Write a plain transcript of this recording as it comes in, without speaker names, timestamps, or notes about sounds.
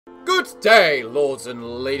Good day, lords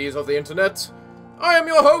and ladies of the internet. I am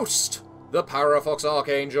your host, the Parafox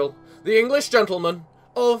Archangel, the English gentleman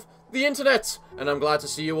of the internet, and I'm glad to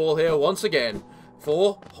see you all here once again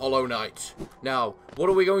for Hollow Knight. Now, what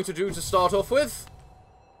are we going to do to start off with?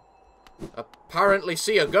 Apparently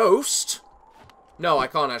see a ghost. No, I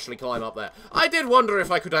can't actually climb up there. I did wonder if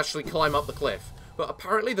I could actually climb up the cliff, but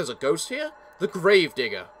apparently there's a ghost here. The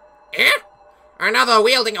Gravedigger. Eh? Another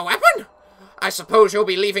wielding a weapon? I suppose you'll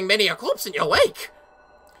be leaving many a corpse in your wake.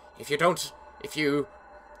 If you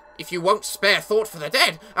won't spare thought for the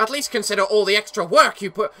dead, at least consider all the extra work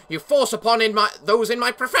you force upon those in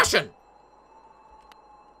my profession.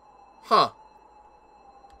 Huh.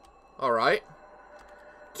 Alright.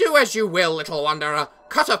 Do as you will, little wanderer.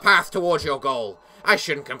 Cut a path towards your goal. I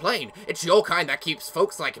shouldn't complain. It's your kind that keeps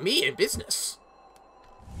folks like me in business.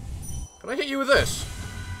 Can I hit you with this?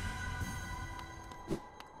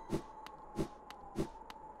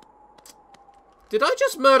 Did I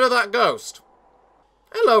just murder that ghost?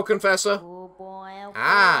 Hello, Confessor. Oh boy, oh boy.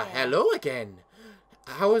 Ah, hello again.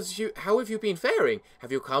 How have you been faring?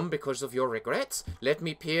 Have you come because of your regrets? Let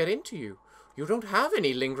me peer into you. You don't have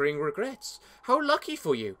any lingering regrets. How lucky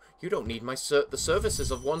for you. You don't need the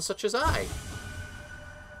services of one such as I.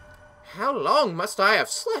 How long must I have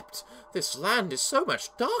slept? This land is so much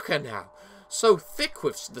darker now. So thick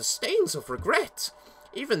with the stains of regret.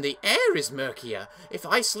 Even the air is murkier. If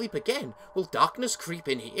I sleep again, will darkness creep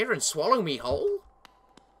in here and swallow me whole?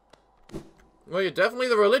 Well, you're definitely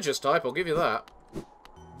the religious type, I'll give you that.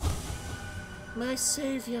 My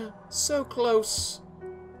savior, so close.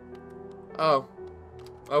 Oh.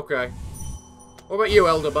 Okay. What about you,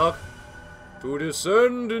 Elderbug? To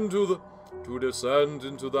descend into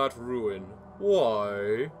that ruin.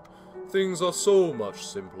 Why? Things are so much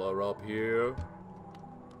simpler up here.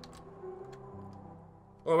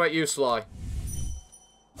 What about you, Sly?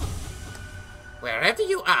 Wherever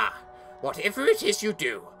you are, whatever it is you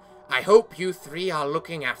do, I hope you three are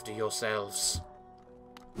looking after yourselves.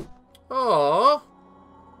 Aww.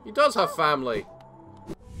 He does have family.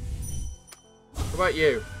 What about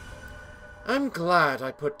you? I'm glad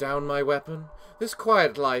I put down my weapon. This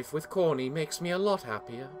quiet life with Corny makes me a lot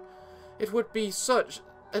happier. It would be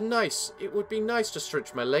nice to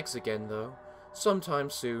stretch my legs again, though.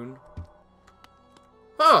 Sometime soon.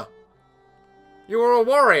 Huh. You were a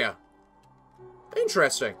warrior.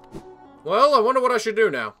 Interesting. Well, I wonder what I should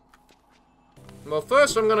do now. Well,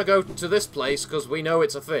 first I'm gonna go to this place, because we know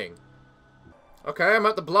it's a thing. Okay, I'm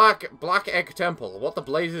at the Black Egg Temple. What the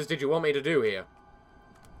blazes did you want me to do here?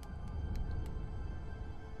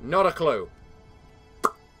 Not a clue.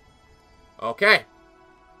 Okay.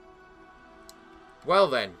 Well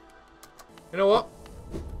then. You know what?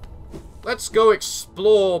 Let's go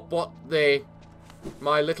explore what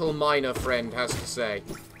my little miner friend has to say.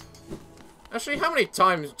 Actually, how many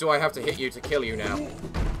times do I have to hit you to kill you now?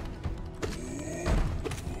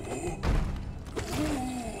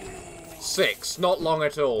 Six. Not long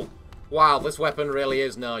at all. Wow, this weapon really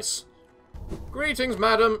is nice. Greetings,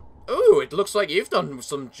 madam. Ooh, it looks like you've done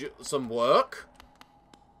some work.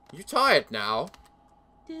 You tired now?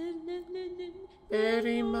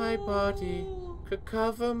 Bury my body, could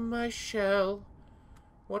cover my shell.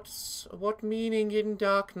 What meaning in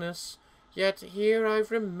darkness? Yet here I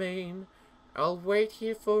remain. I'll wait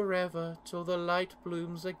here forever till the light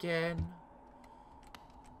blooms again.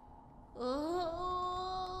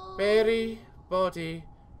 Bury body,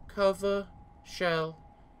 cover shell.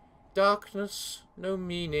 Darkness, no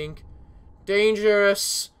meaning.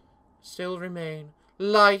 Dangerous, still remain.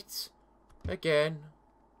 Light, again.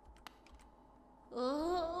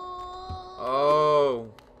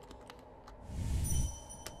 Oh.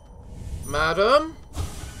 Madam?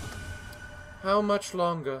 How much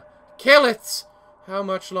longer? Kill it! How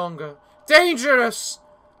much longer? Dangerous!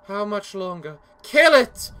 How much longer? Kill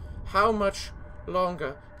it! How much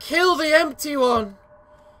longer? Kill the empty one!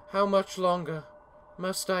 How much longer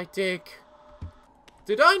must I dig?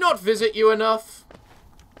 Did I not visit you enough?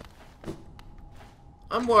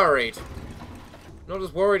 I'm worried. Not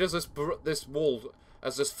as worried as this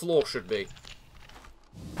floor should be.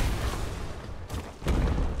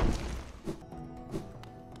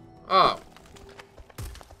 Oh.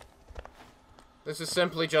 This is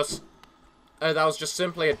simply just... that was just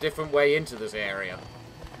simply a different way into this area.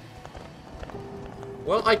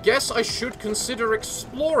 Well, I guess I should consider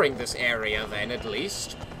exploring this area then, at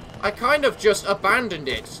least. I kind of just abandoned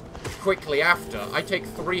it quickly after. I take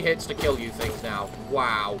 3 hits to kill you things now.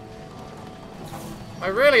 Wow. I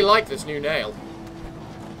really like this new nail.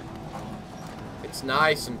 It's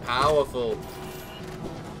nice and powerful.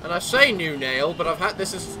 And I say new nail, but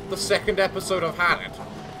this is the 2nd episode I've had it.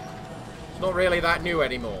 Not really that new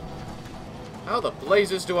anymore. How the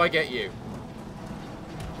blazes do I get you?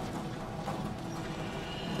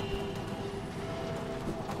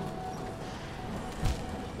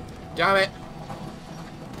 Damn it.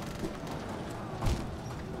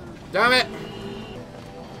 Damn it.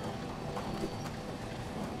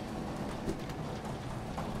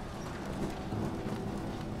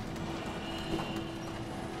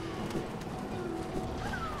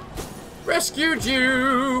 Rescued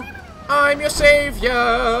you! I'm your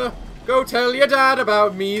savior! Go tell your dad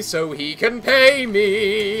about me so he can pay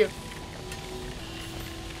me!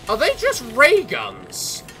 Are they just ray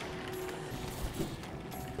guns?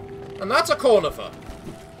 And that's a cornifer.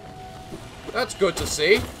 That's good to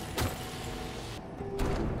see.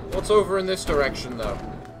 What's over in this direction, though?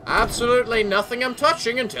 Absolutely nothing I'm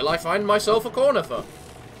touching until I find myself a cornifer.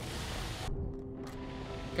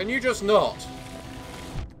 Can you just not?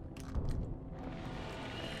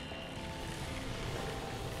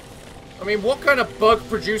 I mean, what kind of bug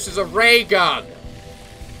produces a ray gun?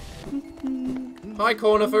 Hi,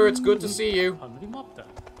 Cornifer, it's good to see you.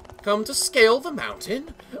 Come to scale the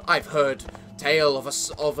mountain? I've heard tale of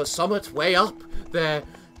a summit way up. They're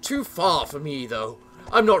too far for me, though.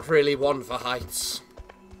 I'm not really one for heights.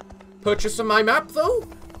 Purchase my map, though?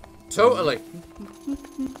 Totally.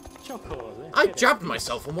 I jabbed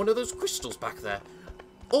myself on one of those crystals back there.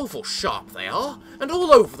 Awful sharp they are, and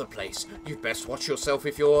all over the place. You'd best watch yourself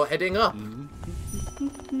if you're heading up.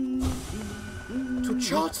 To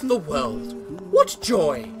chart the world. What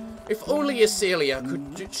joy! If only Acelia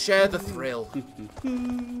could share the thrill.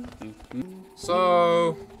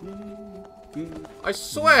 So... I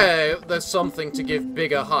swear there's something to give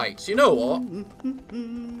bigger heights. You know what?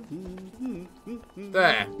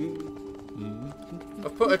 There.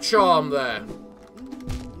 I've put a charm there.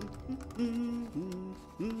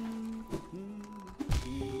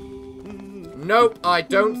 Nope, I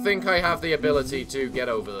don't think I have the ability to get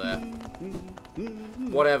over there.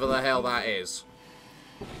 Whatever the hell that is.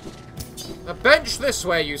 A bench this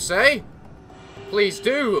way, you say? Please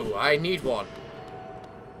do, I need one.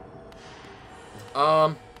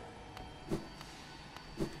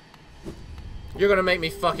 You're gonna make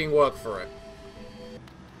me fucking work for it.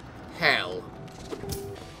 Hell.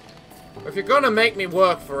 If you're gonna make me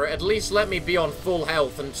work for it, at least let me be on full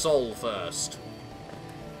health and soul first.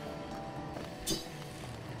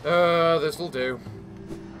 This'll do.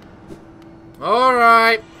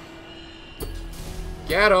 Alright.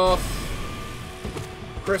 Get off.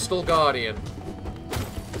 Crystal Guardian.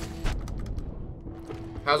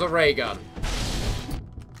 How's a ray gun?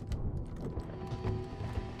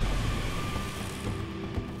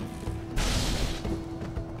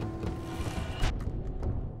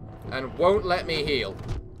 And won't let me heal.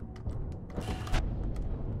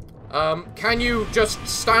 Can you just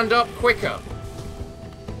stand up quicker?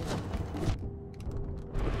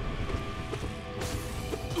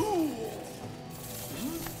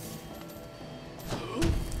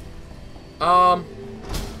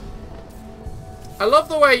 I love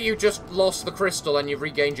the way you just lost the crystal and you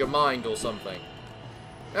regained your mind or something.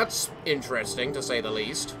 That's interesting, to say the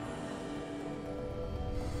least.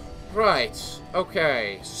 Right,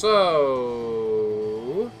 okay,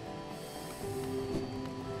 so...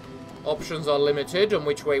 options are limited on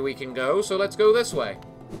which way we can go, so let's go this way.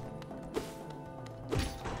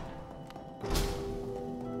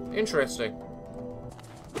 Interesting.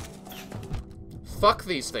 Fuck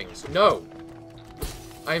these things. No.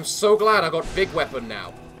 I am so glad I got big weapon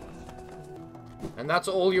now. And that's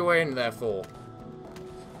all you were in there for.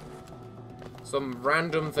 Some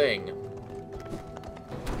random thing.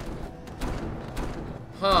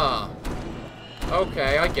 Huh.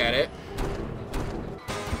 Okay, I get it.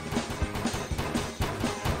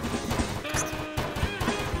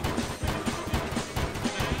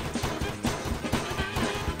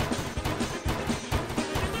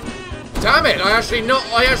 Damn it! I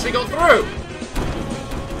actually got through!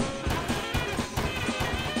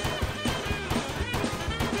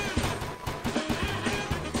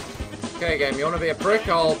 Okay, game, you wanna be a prick?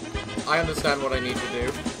 I understand what I need to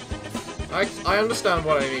do. I understand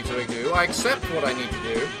what I need to do. I accept what I need to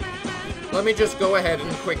do. Let me just go ahead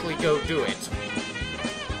and quickly go do it.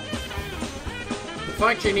 The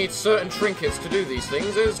fact you need certain trinkets to do these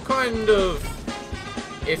things is kind of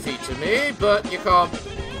iffy to me, but you can't...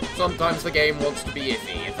 Sometimes the game wants to be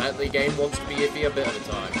iffy. In fact, the game wants to be iffy a bit at a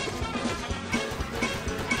time.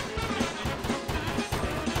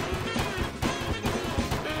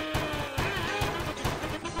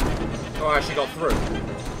 Oh, I actually got through.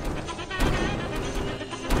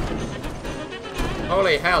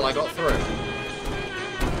 Holy hell, I got through.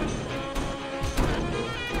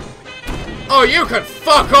 Oh, you can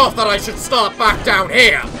fuck off that I should start back down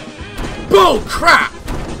here! Bull crap!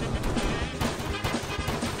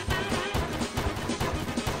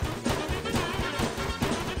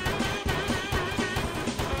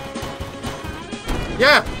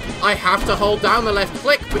 Yeah, I have to hold down the left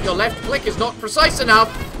click, but your left click is not precise enough.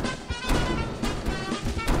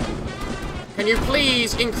 Can you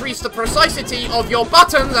please increase the precisity of your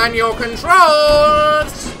buttons and your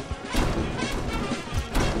controls?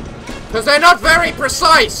 Because they're not very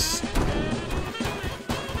precise.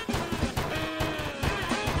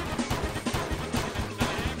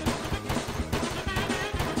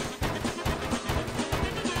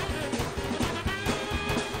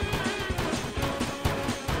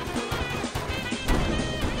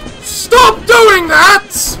 Stop doing that!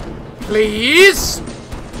 Please?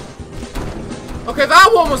 Okay,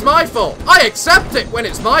 that one was my fault. I accept it when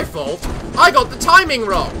it's my fault. I got the timing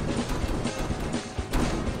wrong.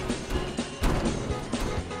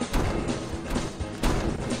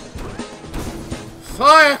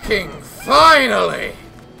 Fucking finally!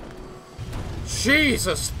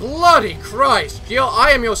 Jesus bloody Christ! I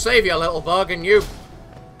am your savior, little bug, and you...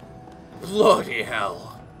 Bloody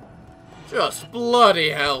hell. Just bloody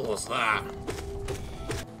hell was that.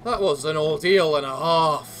 That was an ordeal and a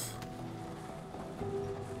half.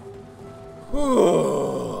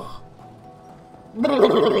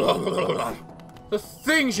 The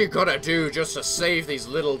things you gotta do just to save these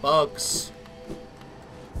little bugs.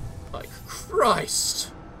 Like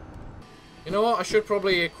Christ. You know what? I should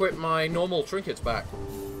probably equip my normal trinkets back.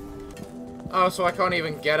 Oh, so I can't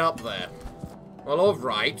even get up there. Well,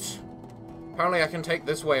 alright. Apparently I can take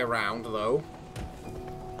this way around, though.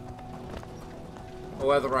 Or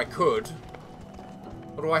whether I could.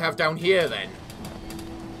 What do I have down here, then?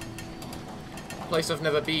 Place I've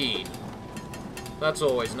never been. That's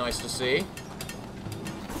always nice to see.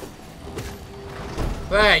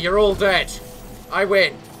 There, you're all dead. I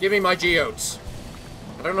win. Give me my geodes.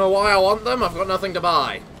 I don't know why I want them. I've got nothing to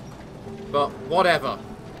buy. But whatever.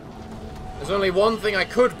 There's only one thing I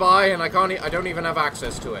could buy, and I don't even have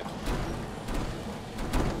access to it.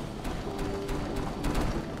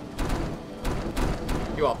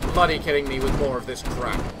 You are bloody kidding me with more of this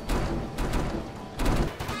crap.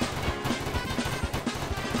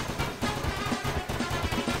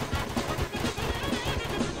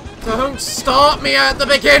 Don't start me at the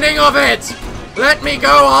beginning of it! Let me go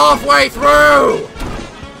halfway through!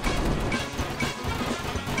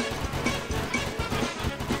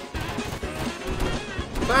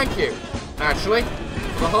 Thank you, actually,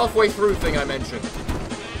 for the halfway through thing I mentioned.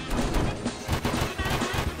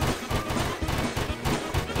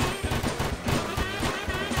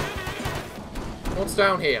 What's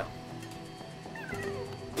down here?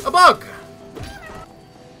 A bug!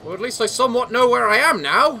 Well, at least I somewhat know where I am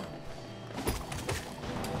now.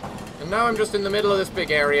 And now I'm just in the middle of this big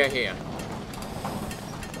area here.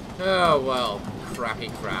 Oh, well. Crappy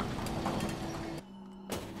crap.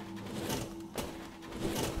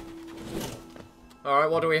 Alright,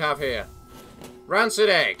 what do we have here? Rancid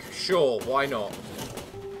egg. Sure, why not?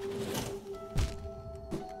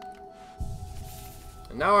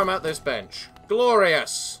 And now I'm at this bench.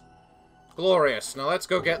 Glorious! Glorious. Now let's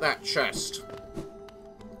go get that chest.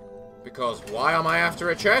 Because why am I after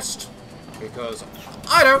a chest? Because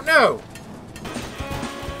I don't know!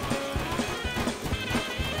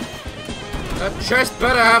 That chest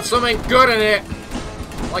better have something good in it!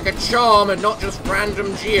 Like a charm and not just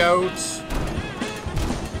random geodes.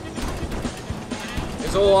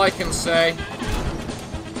 Is all I can say.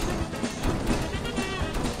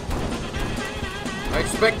 I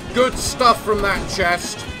expect good stuff from that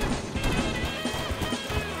chest.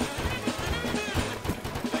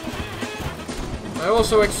 I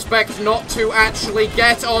also expect not to actually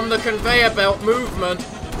get on the conveyor belt movement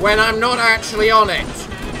when I'm not actually on it.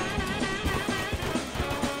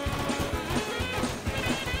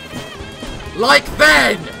 Like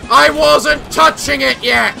then! I wasn't touching it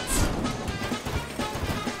yet!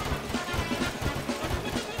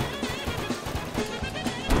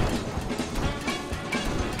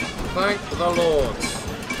 Thank the Lord.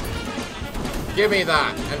 Give me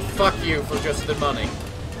that, and fuck you for just the money.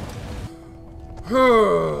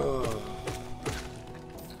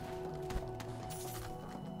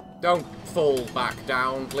 Don't fall back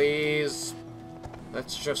down, please.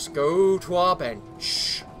 Let's just go to our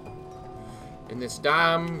bench. In this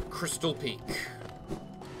damn crystal peak.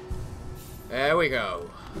 There we go.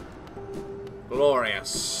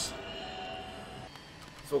 Glorious.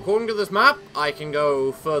 So according to this map, I can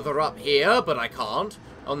go further up here, but I can't.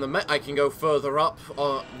 On the I can go further up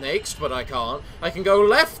next, but I can't. I can go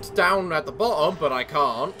left down at the bottom, but I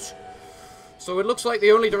can't. So it looks like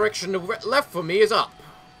the only direction left for me is up.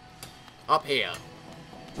 Up here.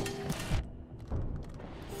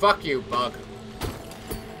 Fuck you, bug.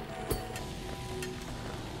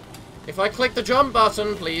 If I click the jump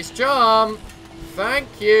button, please jump.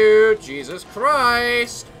 Thank you. Jesus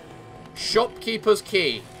Christ. Shopkeeper's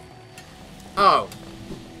key. Oh.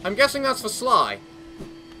 I'm guessing that's for Sly.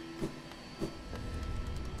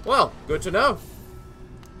 Well, good to know.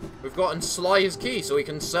 We've gotten Sly his key so he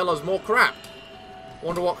can sell us more crap.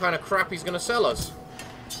 Wonder what kind of crap he's going to sell us.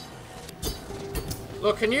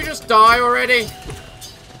 Look, can you just die already?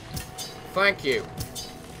 Thank you.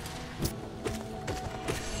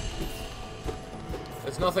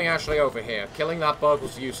 There's nothing actually over here. Killing that bug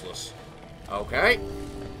was useless. Okay.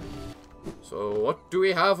 So, what do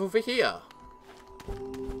we have over here?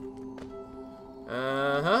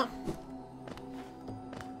 Uh-huh.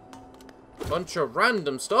 Bunch of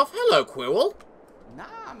random stuff. Hello, Quirrell.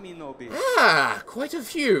 Ah, quite a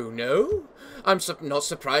few, no? I'm not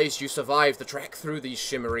surprised you survived the trek through these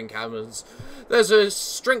shimmering caverns. There's an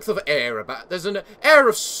air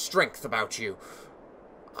of strength about you.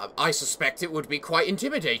 I suspect it would be quite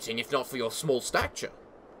intimidating if not for your small stature.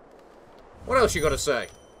 What else you got to say?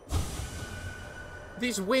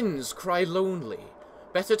 These winds cry lonely.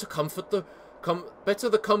 Better the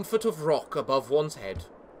comfort of rock above one's head.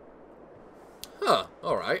 Huh,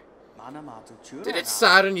 alright. Did it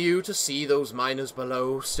sadden you to see those miners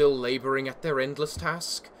below, still labouring at their endless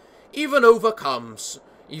task? Even overcome,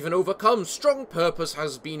 strong purpose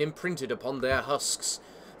has been imprinted upon their husks.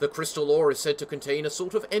 The crystal ore is said to contain a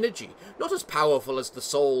sort of energy, not as powerful as the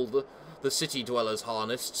soul the city dwellers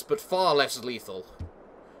harnessed, but far less lethal.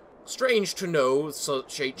 Strange to know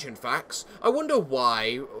such ancient facts. I wonder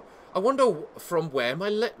why. I wonder from where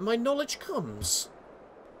my knowledge comes.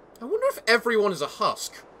 I wonder if everyone is a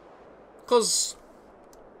husk. Because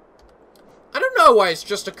I don't know why it's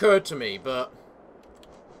just occurred to me, but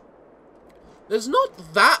there's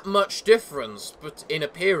not that much difference in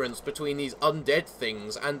appearance between these undead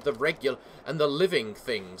things and the living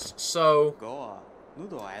things. So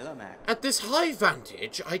at this high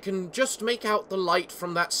vantage, I can just make out the light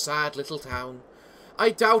from that sad little town.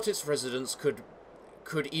 I doubt its residents could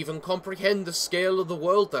even comprehend the scale of the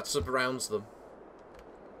world that surrounds them.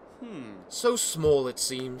 So small it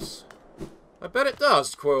seems. I bet it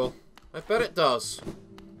does, Quirrell. I bet it does.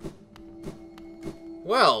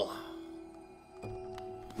 Well,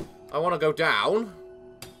 I want to go down.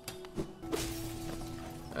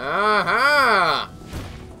 Aha!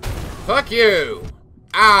 Fuck you!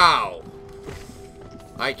 Ow!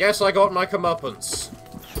 I guess I got my comeuppance.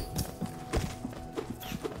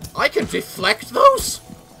 I can deflect those?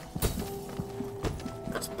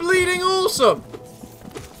 That's bleeding awesome!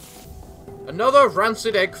 Another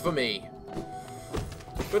rancid egg for me.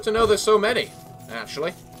 Good to know there's so many,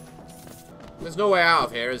 actually. There's no way out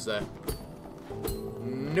of here, is there?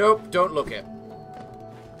 Nope, don't look it.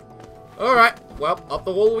 Alright, well, up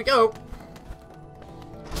the wall we go.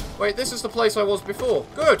 Wait, this is the place I was before.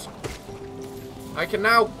 Good. I can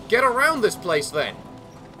now get around this place then.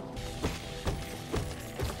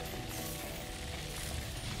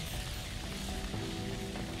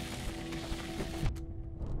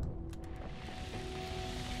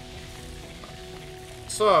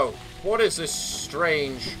 So, what is this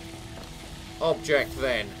strange object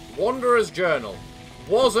then? Wanderer's Journal.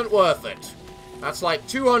 Wasn't worth it. That's like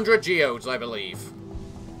 200 geodes, I believe.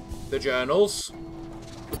 The journals.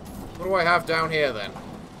 What do I have down here then?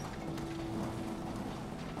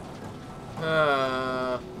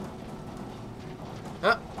 I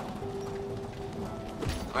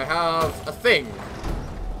have a thing.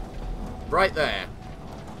 Right there.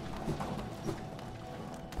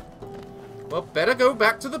 Well, better go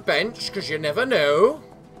back to the bench, because you never know.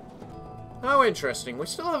 How interesting. We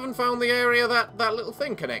still haven't found the area that little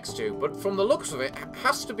thing connects to, but from the looks of it, it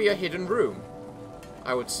has to be a hidden room,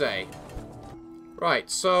 I would say. Right,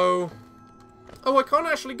 so... Oh, I can't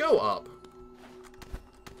actually go up.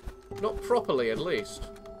 Not properly, at least.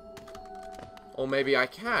 Or maybe I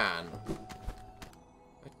can.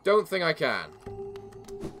 I don't think I can.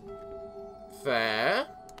 Fair.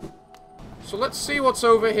 So let's see what's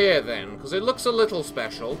over here then, because it looks a little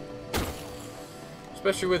special.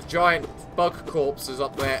 Especially with giant bug corpses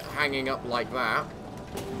up there hanging up like that.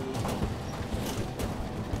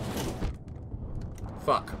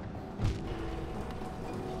 Fuck.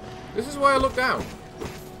 This is why I look down.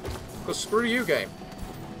 Because screw you, game.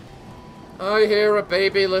 I hear a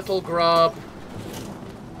baby little grub.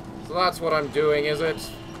 So that's what I'm doing, is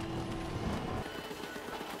it?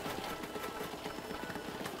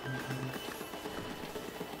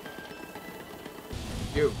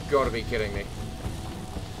 You've got to be kidding me.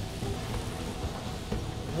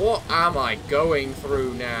 What am I going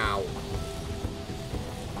through now?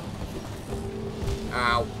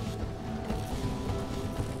 Ow.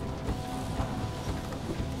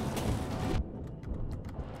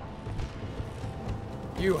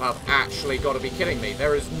 You have actually got to be kidding me.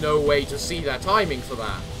 There is no way to see their timing for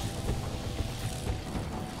that.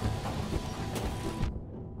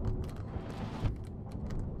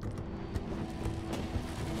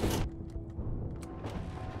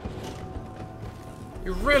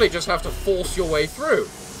 You really just have to force your way through.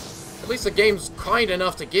 At least the game's kind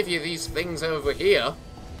enough to give you these things over here.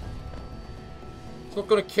 It's not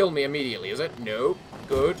going to kill me immediately, is it? No.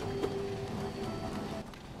 Good.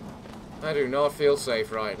 I do not feel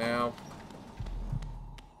safe right now.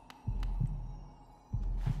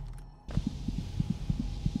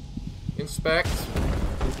 Inspect.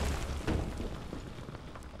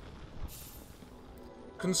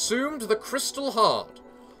 Consumed the crystal heart.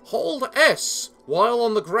 Hold S while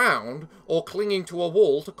on the ground or clinging to a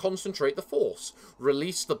wall to concentrate the force.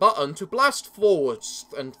 Release the button to blast forwards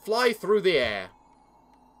and fly through the air.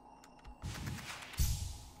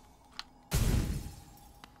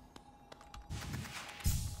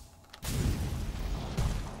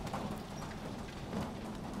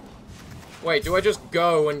 Wait, do I just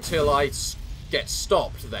go until I get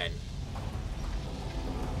stopped then?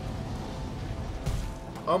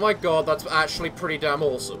 Oh my god, that's actually pretty damn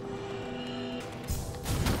awesome.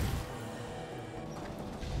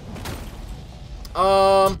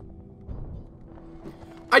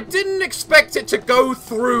 I didn't expect it to go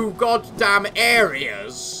through goddamn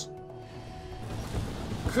areas.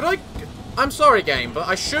 Could I... I'm sorry, game, but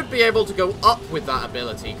I should be able to go up with that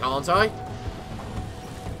ability, can't I?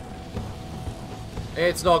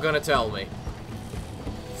 It's not gonna tell me.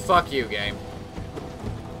 Fuck you, game.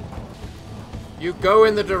 You go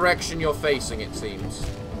in the direction you're facing, it seems.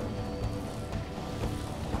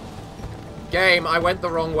 Game, I went the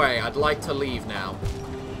wrong way. I'd like to leave now.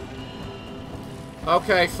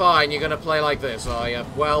 Okay, fine. You're gonna play like this, are you?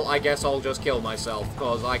 Well, I guess I'll just kill myself,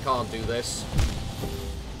 because I can't do this.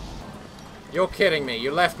 You're kidding me.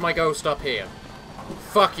 You left my ghost up here.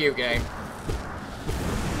 Fuck you, game.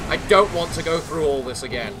 I don't want to go through all this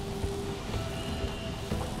again.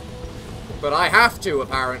 But I have to,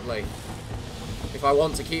 apparently. If I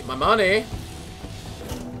want to keep my money.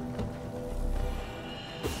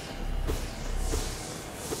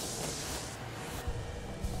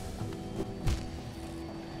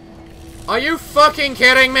 Are you fucking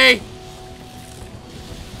kidding me?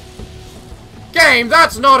 Game,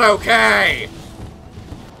 that's not okay!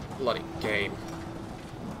 Bloody game.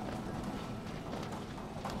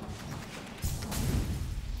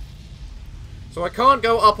 So I can't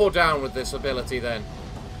go up or down with this ability then.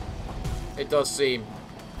 It does seem.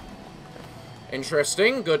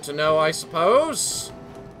 Interesting. Good to know, I suppose.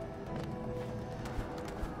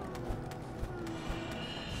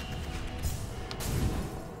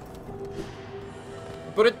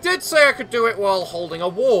 But it did say I could do it while holding a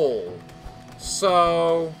wall.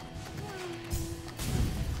 So...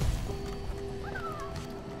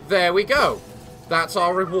 there we go. That's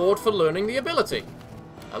our reward for learning the ability.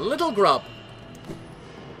 A little grub.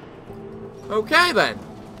 Okay, then.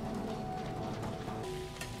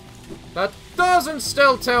 That doesn't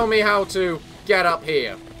still tell me how to get up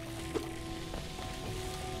here.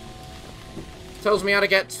 Tells me how to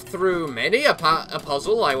get through many a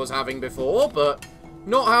puzzle I was having before, but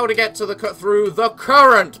not how to get to through the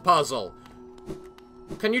current puzzle.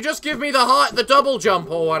 Can you just give me the double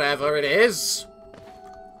jump or whatever it is?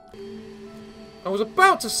 I was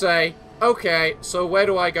about to say, okay, so where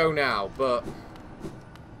do I go now? But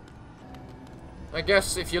I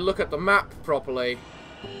guess if you look at the map properly,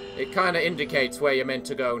 it kind of indicates where you're meant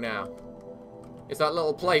to go now. It's that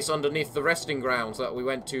little place underneath the resting grounds that we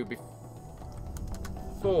went to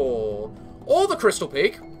before. Or the Crystal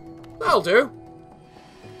Peak. That'll do.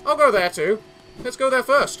 I'll go there too. Let's go there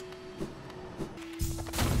first.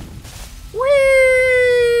 Whee!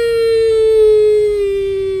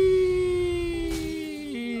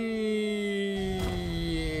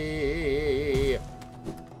 I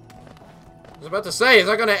was about to say, is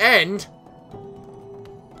that going to end?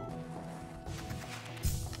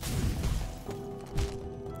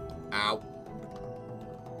 Ow.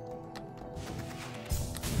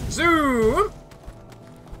 Zoom!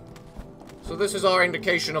 So this is our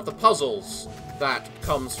indication of the puzzles that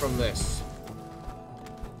comes from this.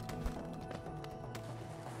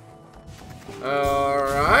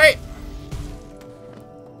 Alright.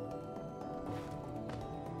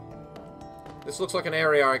 This looks like an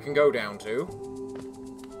area I can go down to.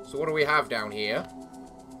 So what do we have down here?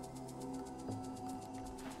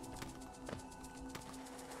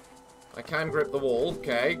 I can grip the wall.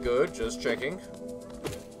 Okay, good. Just checking.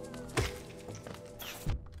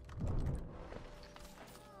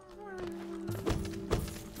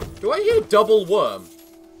 Do I hear double worm?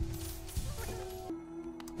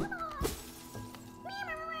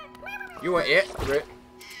 You are it, Grit.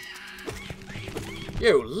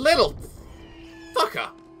 You little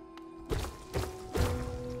fucker!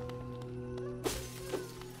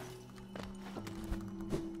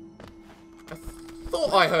 I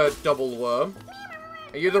thought I heard double worm.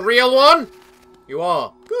 Are you the real one? You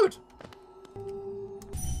are. Good.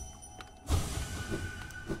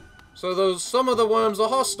 So some of the worms are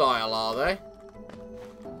hostile, are they?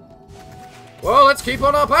 Well, let's keep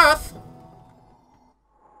on our path.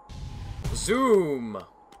 Zoom.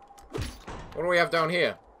 What do we have down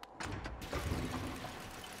here?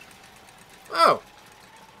 Oh.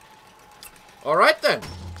 Alright then.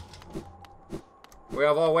 We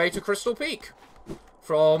have our way to Crystal Peak.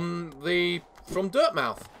 From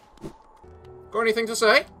Dirtmouth. Got anything to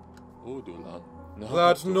say?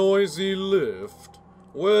 That noisy lift.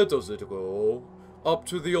 Where does it go? Up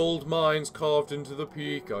to the old mines carved into the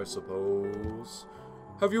peak, I suppose.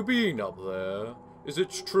 Have you been up there? Is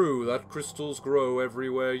it true that crystals grow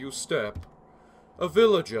everywhere you step? A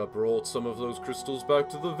villager brought some of those crystals back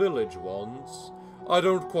to the village once. I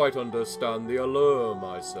don't quite understand the allure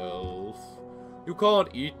myself. You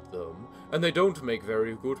can't eat them, and they don't make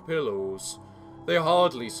very good pillows. They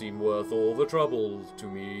hardly seem worth all the trouble to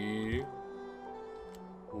me.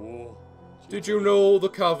 Did you know the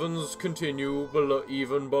caverns continue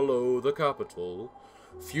even below the capital?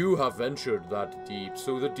 Few have ventured that deep,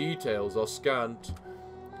 so the details are scant.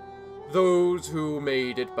 Those who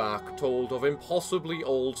made it back told of impossibly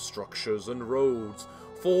old structures and roads,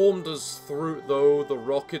 formed as though the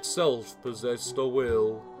rock itself possessed a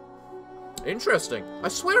will. Interesting. I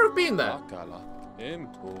swear I've been there.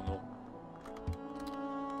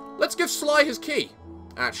 Let's give Sly his key,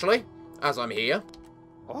 actually, as I'm here.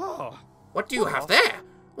 Oh. What do you have there?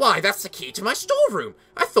 Why, that's the key to my storeroom.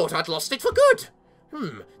 I thought I'd lost it for good.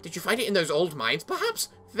 Did you find it in those old mines, perhaps?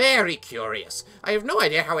 Very curious. I have no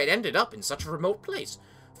idea how it ended up in such a remote place.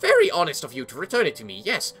 Very honest of you to return it to me,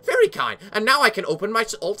 yes. Very kind. And now I can open my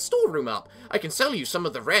old storeroom up. I can sell you some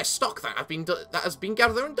of the rare stock that has been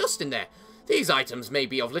gathering dust in there. These items may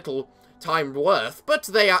be of little time worth, but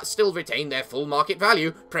they still retain their full market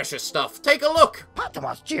value. Precious stuff. Take a look.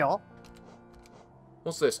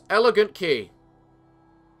 What's this? Elegant key.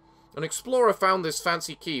 An explorer found this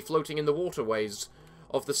fancy key floating in the waterways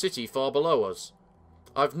of the city far below us.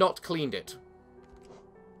 I've not cleaned it.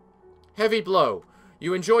 Heavy blow.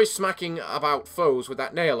 You enjoy smacking about foes with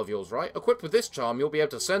that nail of yours, right? Equipped with this charm, you'll be able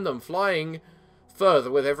to send them flying further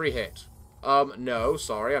with every hit. No,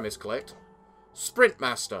 sorry, I misclicked. Sprint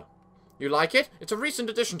Master. You like it? It's a recent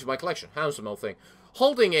addition to my collection. Handsome old thing.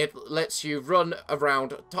 Holding it lets you run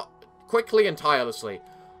around quickly and tirelessly,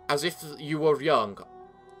 as if you were young.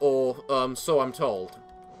 Or, so I'm told.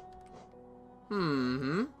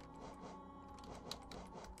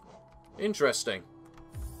 Interesting.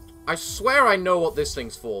 I swear I know what this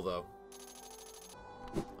thing's for, though.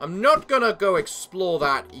 I'm not gonna go explore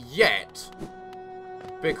that yet,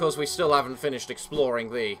 because we still haven't finished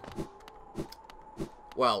exploring the...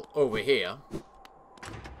 well, over here.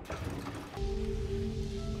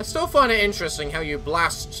 I still find it interesting how you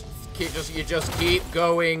blast... you just keep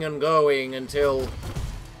going and going until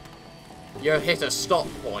you hit a stop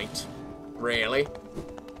point, really.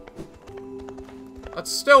 I'd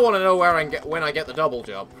still want to know where when I get the double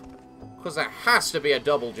jump. Because there has to be a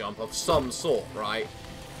double jump of some sort, right?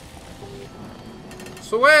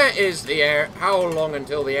 So where is the air? How long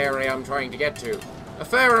until the area I'm trying to get to? A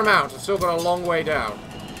fair amount. I've still got a long way down.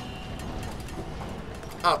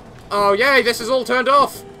 Oh. Oh, yay, this is all turned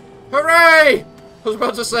off. Hooray! I was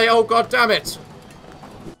about to say, oh, god damn it.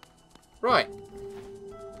 Right.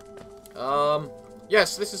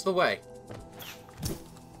 Yes, this is the way.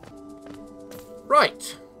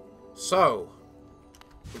 Right. So,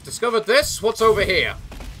 we've discovered this. What's over here?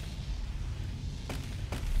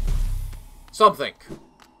 Something.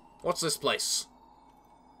 What's this place?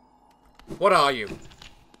 What are you?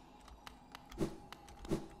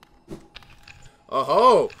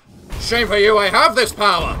 Oh-ho! Shame for you, I have this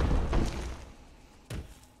power!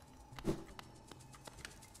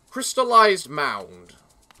 Crystallized mound.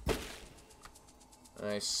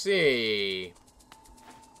 I see.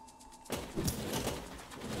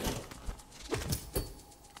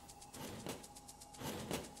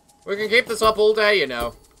 We can keep this up all day, you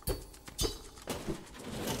know.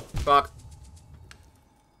 Fuck.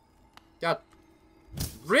 God.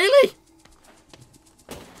 Really?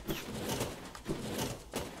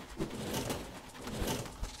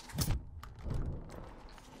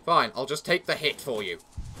 Fine, I'll just take the hit for you.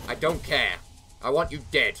 I don't care. I want you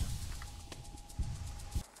dead.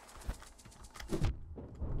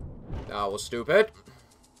 That was stupid.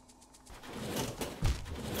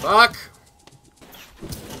 Fuck.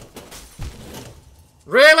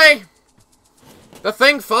 Really? The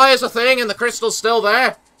thing fires a thing and the crystal's still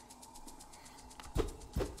there?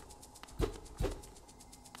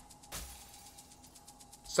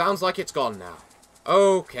 Sounds like it's gone now.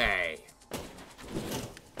 Okay.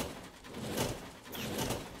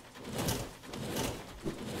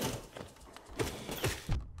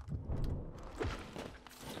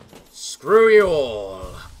 Screw you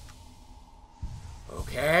all.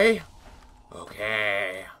 Okay.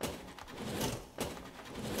 Okay.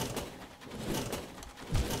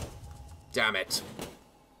 Damn it.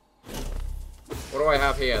 What do I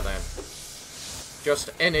have here, then?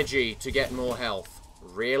 Just energy to get more health.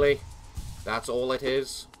 Really? That's all it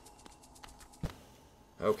is?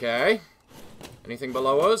 Okay. Anything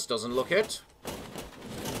below us? Doesn't look it.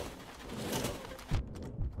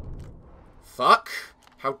 Fuck.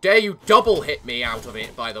 How dare you double hit me out of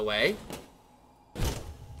it, by the way.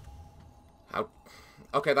 How...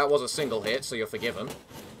 Okay, that was a single hit, so you're forgiven.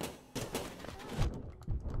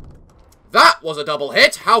 That was a double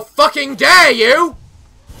hit! How fucking dare you!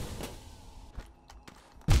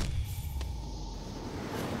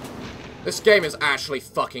 This game is actually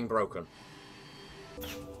fucking broken.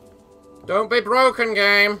 Don't be broken,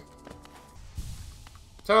 game!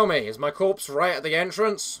 Tell me, is my corpse right at the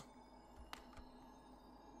entrance?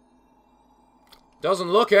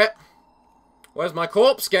 Doesn't look it. Where's my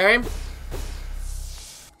corpse, game?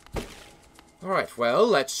 Alright, well,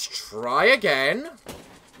 let's try again.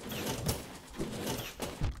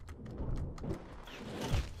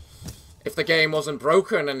 If the game wasn't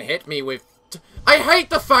broken and hit me with... I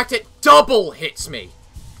hate the fact it double hits me.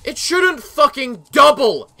 It shouldn't fucking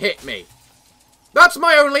double hit me. That's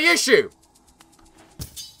my only issue.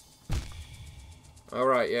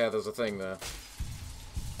 Alright, yeah, there's a thing there.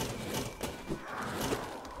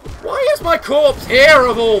 Why is my corpse here,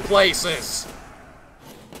 of all places?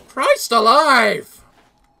 Christ alive!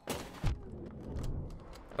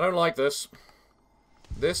 I don't like this.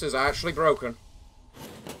 This is actually broken.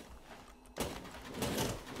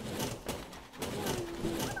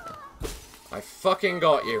 I fucking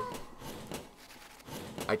got you.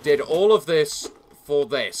 I did all of this for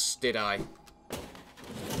this, did I?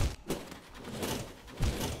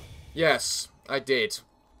 Yes, I did.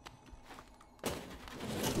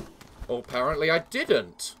 Well, apparently I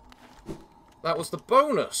didn't. That was the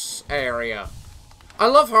bonus area. I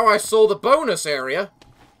love how I saw the bonus area,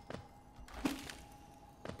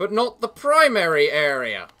 but not the primary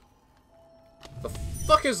area. The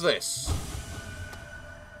fuck is this?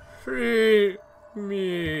 Free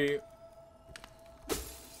me.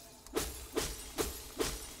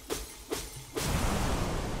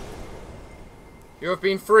 You have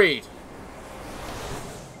been freed.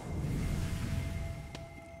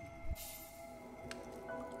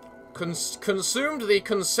 Consumed the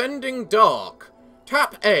Consending Dark.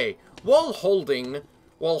 Tap A while holding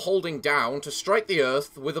down to strike the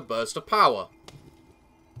earth with a burst of power.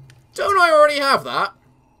 Don't I already have that?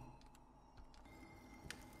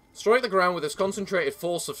 Strike the ground with its concentrated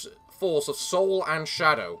force of soul and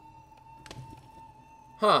shadow.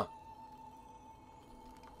 Huh.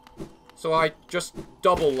 So I just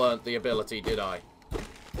double learnt the ability, did I?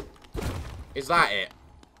 Is that it?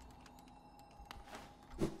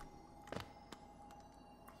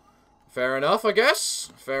 Fair enough, I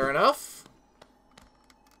guess. Fair enough.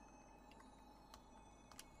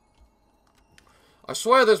 I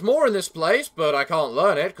swear there's more in this place, but I can't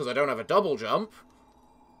learn it because I don't have a double jump.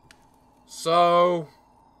 So...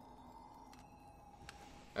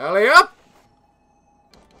 alley up!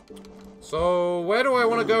 So, where do I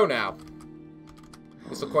want to go now?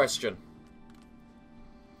 Is the question.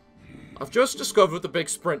 I've just discovered the big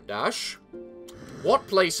sprint dash. What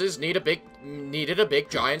places needed a big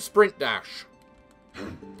giant sprint dash?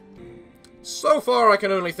 So far, I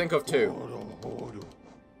can only think of two.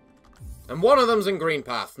 And one of them's in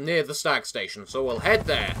Greenpath, near the Stag Station, so we'll head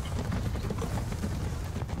there.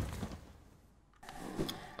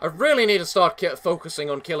 I really need to start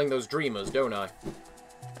focusing on killing those dreamers, don't I?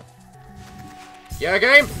 Yeah,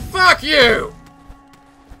 game? Fuck you!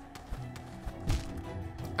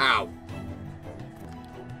 Ow.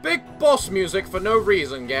 Big boss music for no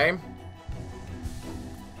reason, game.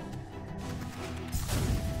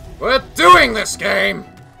 We're doing this, game!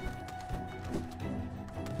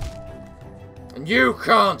 And you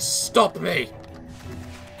can't stop me!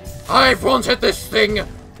 I've wanted this thing,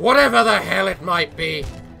 whatever the hell it might be,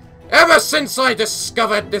 ever since I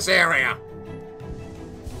discovered this area.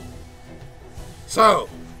 So,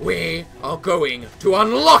 we are going to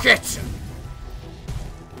unlock it!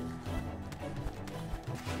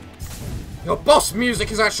 Your boss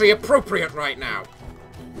music is actually appropriate right now.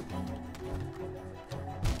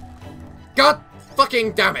 God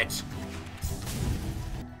fucking damn it!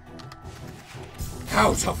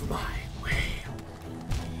 Out of my way.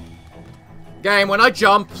 Game, when I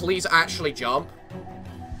jump, please actually jump.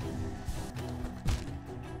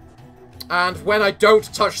 And when I don't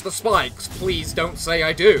touch the spikes, please don't say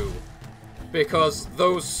I do. Because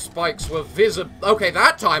those spikes were visible. Okay,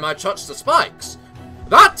 that time I touched the spikes.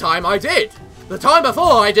 That time I did. The time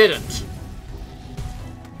before I didn't.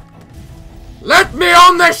 Let me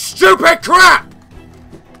on this stupid crap!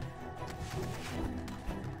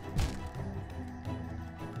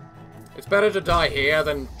 It's better to die here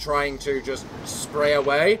than trying to just spray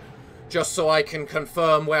away. Just so I can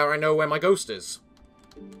confirm where I know where my ghost is.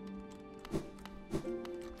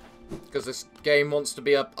 Because this game wants to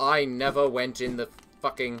be up. I never went in the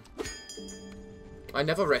fucking... I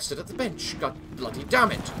never rested at the bench. God bloody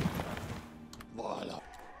damn it.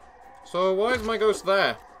 So why is my ghost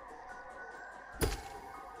there?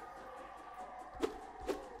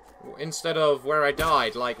 Instead of where I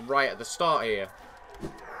died, like right at the start here.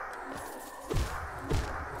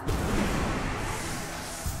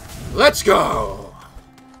 Let's go!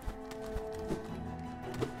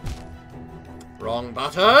 Wrong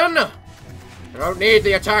button! I don't need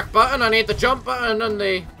the attack button, I need the jump button and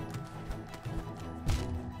the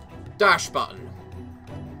dash button.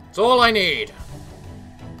 That's all I need.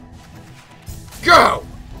 Go!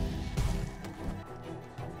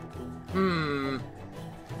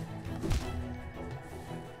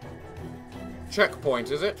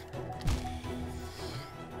 Checkpoint, is it?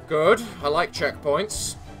 Good. I like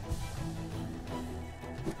checkpoints.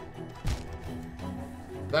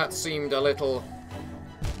 That seemed a little...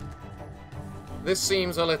 This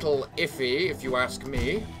seems a little iffy, if you ask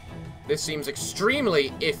me. This seems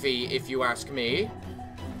extremely iffy, if you ask me.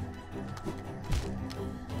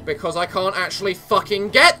 Because I can't actually fucking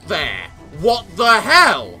get there! What the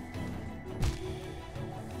hell?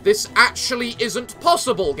 This actually isn't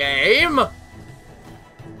possible, game!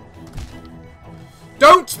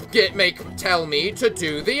 Don't tell me to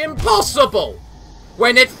do the impossible!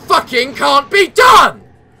 When it fucking can't be done!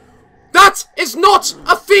 That is not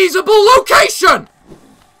a feasible location!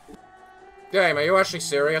 Game, are you actually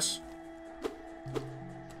serious?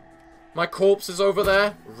 My corpse is over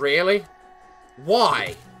there? Really?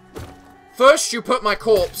 Why? First you put my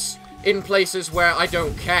corpse in places where I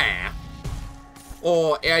don't care.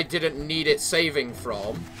 Or I didn't need it saving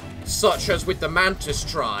from. Such as with the Mantis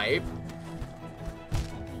tribe.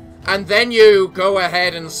 And then you go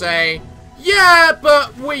ahead and say, yeah,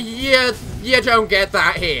 but you don't get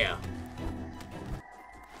that here.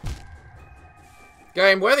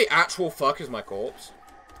 Game, where the actual fuck is my corpse?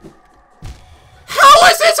 How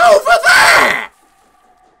is it over there?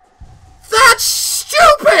 That's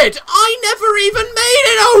stupid! I never even made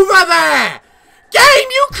it over there! Game,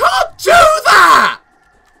 you can't do that!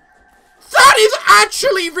 That is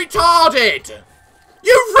actually retarded!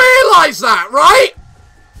 You realise that, right?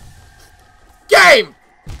 Game!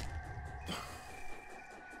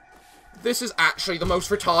 This is actually the most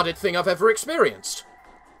retarded thing I've ever experienced.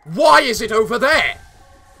 Why is it over there?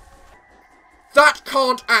 That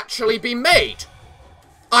can't actually be made.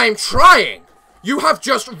 I'm trying. You have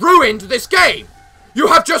just ruined this game. You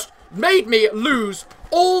have just made me lose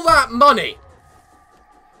all that money.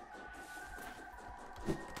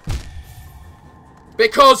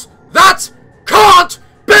 Because that can't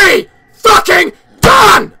be fucking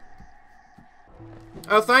done!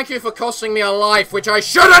 Oh, thank you for costing me a life which I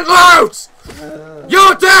shouldn't lose!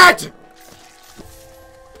 You're dead!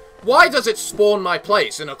 Why does it spawn my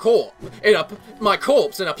place in a my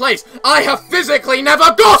corpse in a place I have physically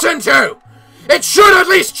never gotten to? It should at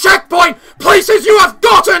least checkpoint places you have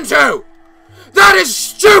gotten to! That is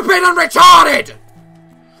stupid and retarded!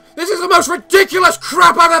 This is the most ridiculous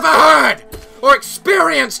crap I've ever heard! Or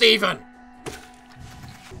experienced, even!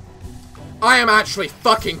 I am actually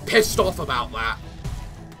fucking pissed off about that.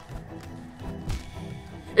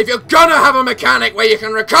 If you're gonna have a mechanic where you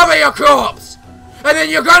can recover your corpse, and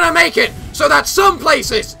then you're gonna make it so that some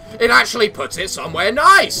places it actually puts it somewhere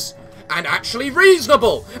nice and actually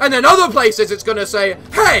reasonable, and then other places it's gonna say,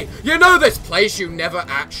 hey, you know this place you never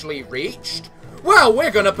actually reached? Well,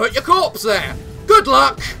 we're gonna put your corpse there. Good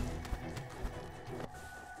luck.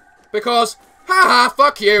 Because, haha,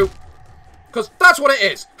 fuck you. Because that's what it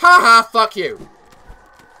is. Haha, fuck you.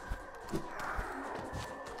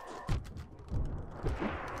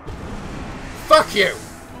 Fuck you!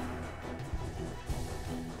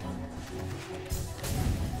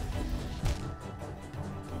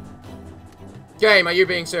 Game, are you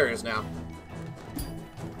being serious now?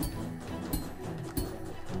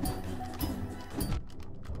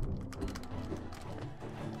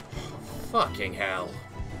 Fucking hell.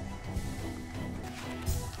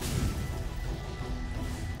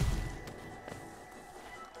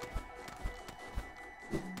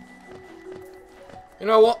 You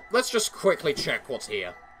know what? Let's just quickly check what's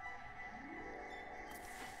here.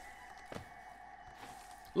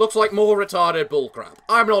 Looks like more retarded bullcrap.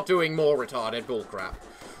 I'm not doing more retarded bullcrap.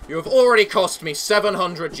 You have already cost me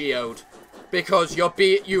 700 geode because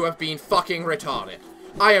you have been fucking retarded.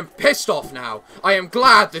 I am pissed off now. I am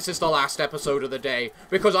glad this is the last episode of the day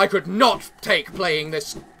because I could not take playing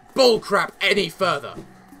this bullcrap any further.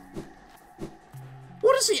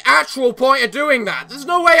 What is the actual point of doing that? There's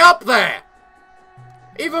no way up there.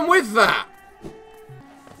 Even with that.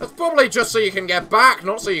 That's probably just so you can get back,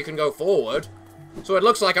 not so you can go forward. So it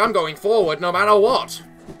looks like I'm going forward no matter what.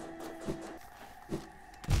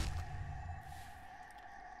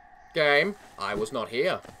 Game, I was not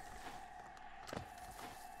here.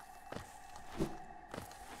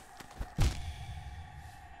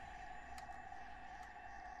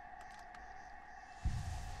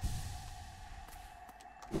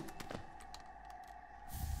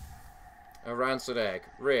 A rancid egg.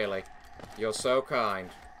 Really? You're so kind.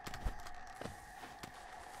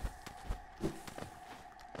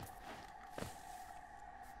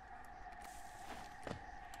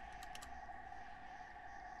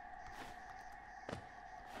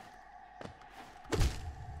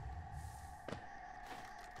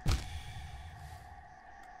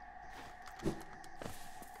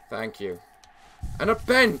 Thank you. And a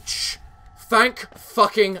bench! Thank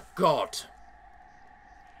fucking God.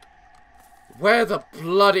 Where the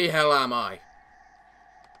bloody hell am I?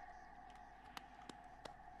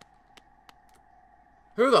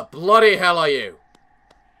 Who the bloody hell are you?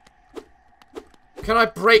 Can I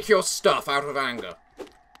break your stuff out of anger?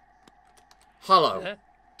 Hello.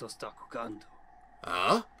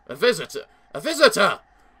 Ah? A visitor? A visitor!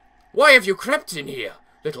 Why have you crept in here,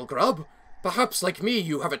 little grub? Perhaps, like me,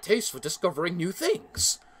 you have a taste for discovering new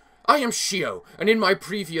things. I am Shio, and in my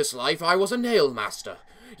previous life I was a nail master.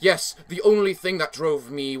 Yes, the only thing that drove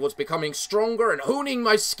me was becoming stronger and honing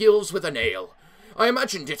my skills with a nail. I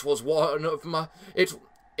imagined it was one of my...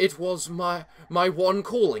 It was my one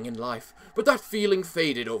calling in life, but that feeling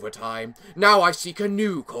faded over time. Now I seek a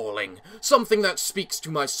new calling, something that speaks to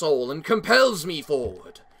my soul and compels me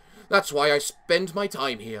forward. That's why I spend my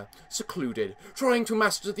time here, secluded, trying to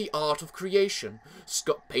master the art of creation.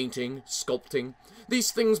 Painting, sculpting.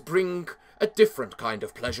 These things bring a different kind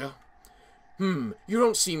of pleasure. You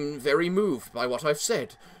don't seem very moved by what I've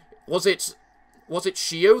said. Was it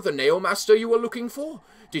Shio, the nail master, you were looking for?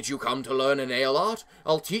 Did you come to learn a nail art?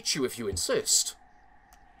 I'll teach you if you insist.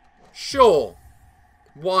 Sure.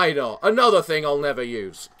 Why not? Another thing I'll never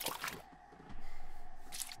use.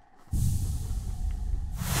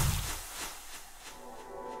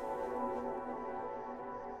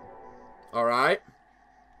 Alright.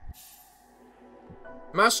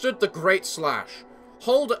 Mastered the Great Slash.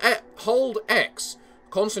 Hold X.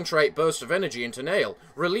 Concentrate burst of energy into nail.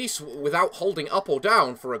 Release without holding up or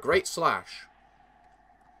down for a great slash.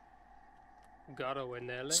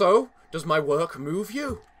 So, does my work move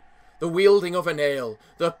you? The wielding of a nail,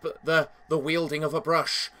 the wielding of a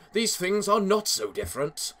brush, these things are not so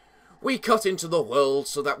different. We cut into the world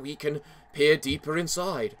so that we can peer deeper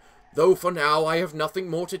inside. Though for now I have nothing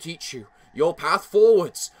more to teach you. Your path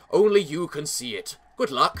forwards, only you can see it. Good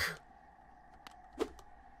luck.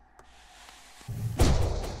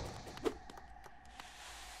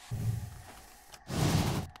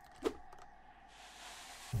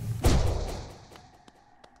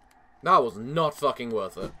 That was not fucking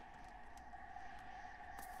worth it.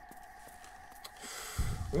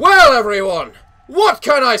 Well, everyone, what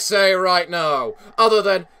can I say right now, other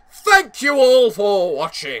than thank you all for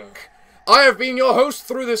watching. I have been your host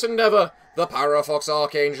through this endeavour, the Parafox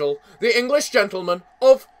Archangel, the English gentleman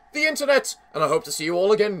of the internet, and I hope to see you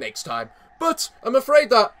all again next time. But I'm afraid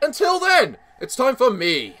that, until then, it's time for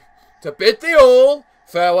me to bid thee all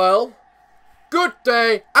farewell, good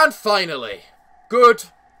day, and finally, good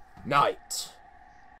night.